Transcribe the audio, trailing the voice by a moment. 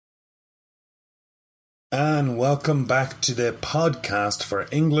And welcome back to the podcast for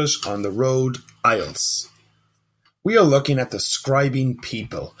English on the Road, IELTS. We are looking at describing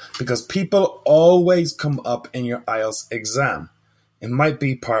people because people always come up in your IELTS exam. It might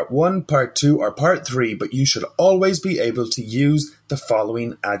be part 1, part 2, or part 3, but you should always be able to use the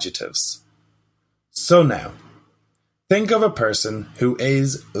following adjectives. So now, think of a person who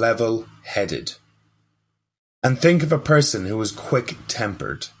is level-headed. And think of a person who is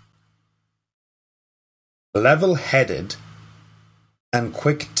quick-tempered. Level-headed and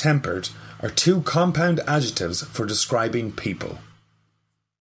quick-tempered are two compound adjectives for describing people.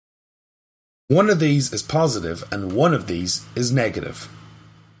 One of these is positive and one of these is negative.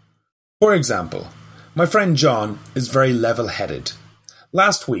 For example, my friend John is very level-headed.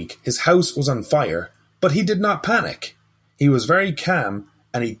 Last week his house was on fire, but he did not panic. He was very calm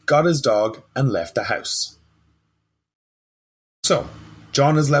and he got his dog and left the house. So,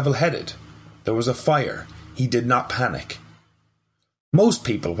 John is level-headed. There was a fire. He did not panic. Most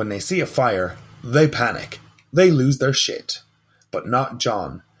people, when they see a fire, they panic. They lose their shit. But not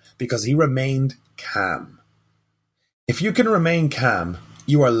John, because he remained calm. If you can remain calm,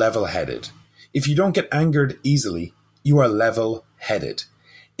 you are level-headed. If you don't get angered easily, you are level-headed.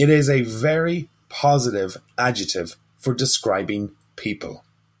 It is a very positive adjective for describing people.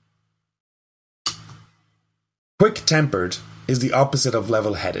 Quick-tempered is the opposite of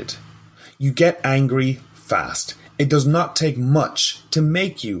level-headed. You get angry fast. It does not take much to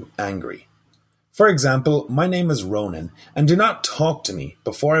make you angry. For example, my name is Ronan, and do not talk to me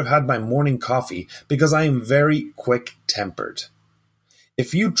before I've had my morning coffee because I am very quick-tempered.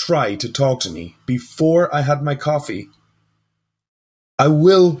 If you try to talk to me before I had my coffee, I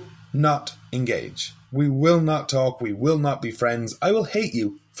will not engage. We will not talk. We will not be friends. I will hate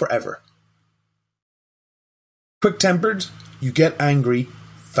you forever. Quick-tempered, you get angry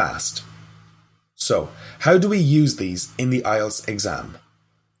fast. So, how do we use these in the IELTS exam?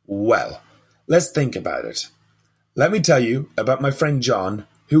 Well, let's think about it. Let me tell you about my friend John,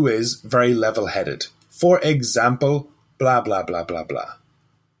 who is very level-headed. For example, blah, blah, blah, blah, blah.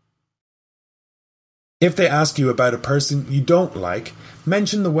 If they ask you about a person you don't like,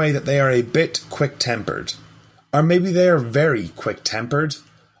 mention the way that they are a bit quick-tempered. Or maybe they are very quick-tempered.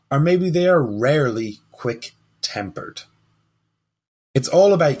 Or maybe they are rarely quick-tempered. It's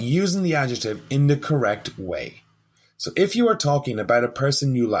all about using the adjective in the correct way. So if you are talking about a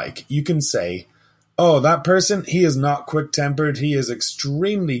person you like, you can say, oh, that person, he is not quick-tempered, he is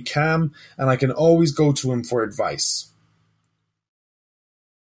extremely calm, and I can always go to him for advice.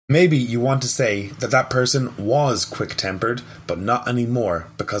 Maybe you want to say that that person was quick-tempered, but not anymore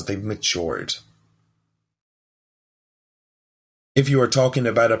because they've matured. If you are talking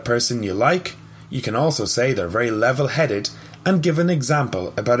about a person you like, you can also say they're very level-headed and give an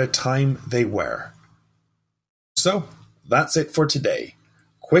example about a time they were. So, that's it for today.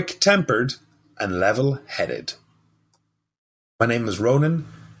 Quick-tempered and level-headed. My name is Ronan,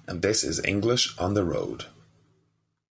 and this is English on the Road.